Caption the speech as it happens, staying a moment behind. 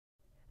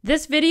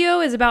This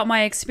video is about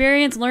my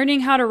experience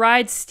learning how to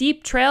ride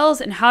steep trails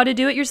and how to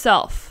do it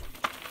yourself.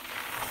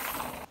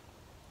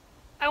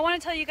 I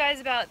want to tell you guys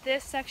about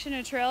this section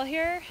of trail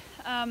here.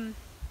 You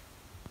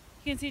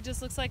can see it just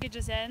looks like it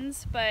just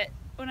ends, but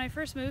when I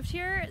first moved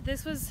here,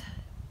 this was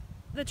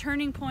the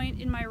turning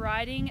point in my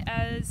riding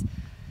as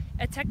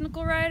a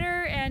technical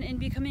rider and in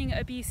becoming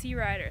a BC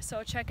rider,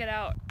 so check it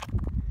out.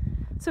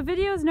 So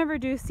videos never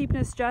do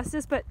steepness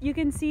justice, but you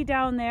can see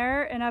down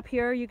there and up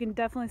here, you can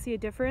definitely see a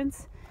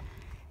difference.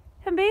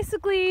 And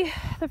basically,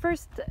 the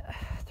first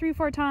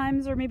 3-4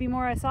 times, or maybe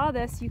more I saw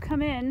this, you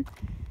come in,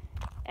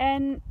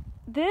 and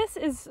this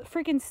is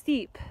freaking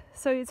steep.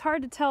 So it's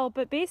hard to tell,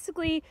 but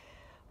basically,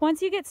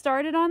 once you get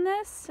started on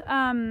this,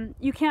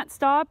 you can't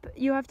stop.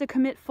 You have to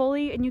commit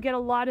fully, and you get a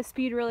lot of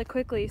speed really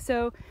quickly.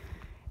 So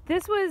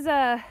this was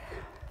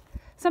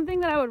something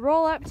that I would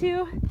roll up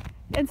to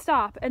and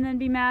stop, and then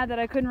be mad that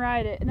I couldn't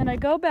ride it. And then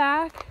I'd go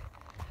back,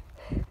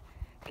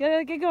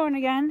 get going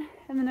again,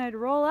 and then I'd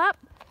roll up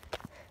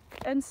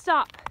and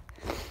stop,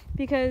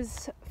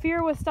 because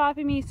fear was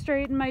stopping me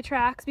straight in my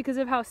tracks because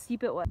of how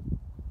steep it was.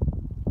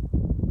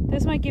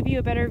 This might give you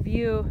a better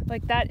view.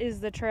 Like, that is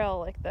the trail,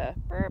 like the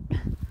burp.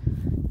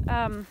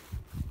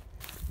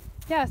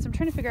 Yeah, so I'm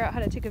trying to figure out how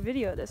to take a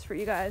video of this for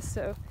you guys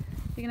so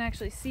you can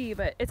actually see,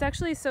 but it's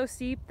actually so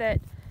steep that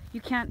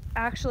you can't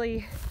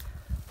actually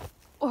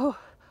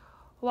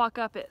walk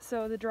up it.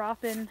 So the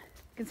drop in,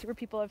 you can see where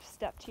people have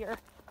stepped here.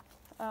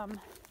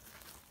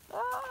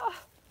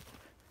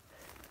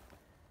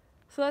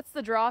 So that's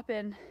the drop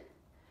in,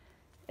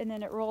 and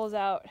then it rolls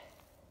out.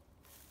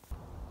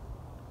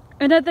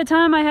 And at the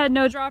time I had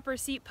no drop or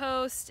seat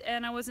post,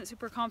 and I wasn't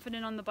super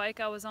confident on the bike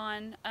I was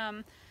on.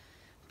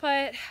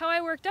 But how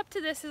I worked up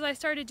to this is I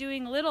started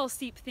doing little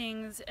steep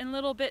things, and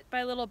little bit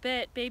by little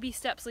bit, baby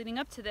steps leading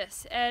up to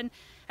this. And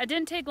it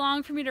didn't take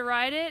long for me to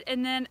ride it,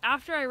 and then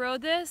after I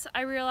rode this,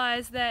 I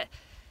realized that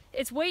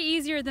it's way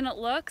easier than it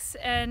looks,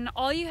 and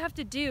all you have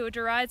to do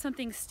to ride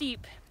something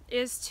steep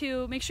is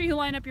to make sure you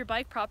line up your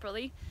bike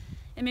properly,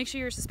 and make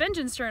sure your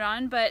suspension's turned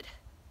on, but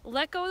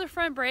let go of the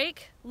front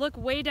brake, look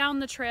way down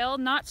the trail,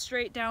 not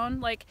straight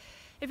down. Like,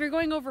 if you're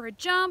going over a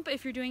jump,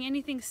 if you're doing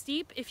anything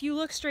steep, if you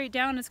look straight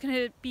down, it's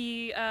gonna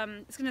be,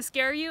 it's gonna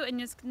scare you,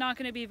 and it's not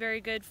gonna be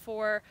very good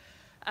for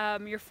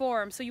your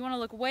form. So you wanna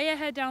look way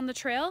ahead down the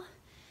trail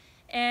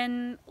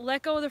and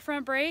let go of the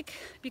front brake,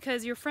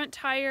 because your front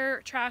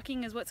tire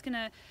tracking is what's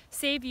gonna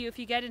save you if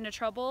you get into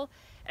trouble,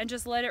 and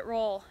just let it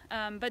roll.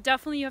 But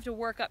definitely you have to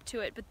work up to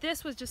it. But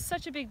this was just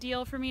such a big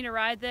deal for me to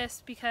ride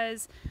this,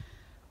 because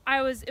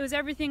it was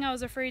everything I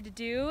was afraid to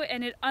do,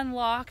 and it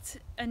unlocked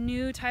a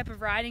new type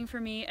of riding for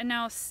me. And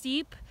now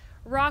steep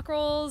rock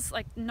rolls,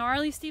 like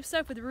gnarly steep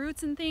stuff with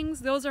roots and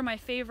things, those are my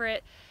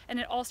favorite, and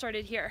it all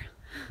started here.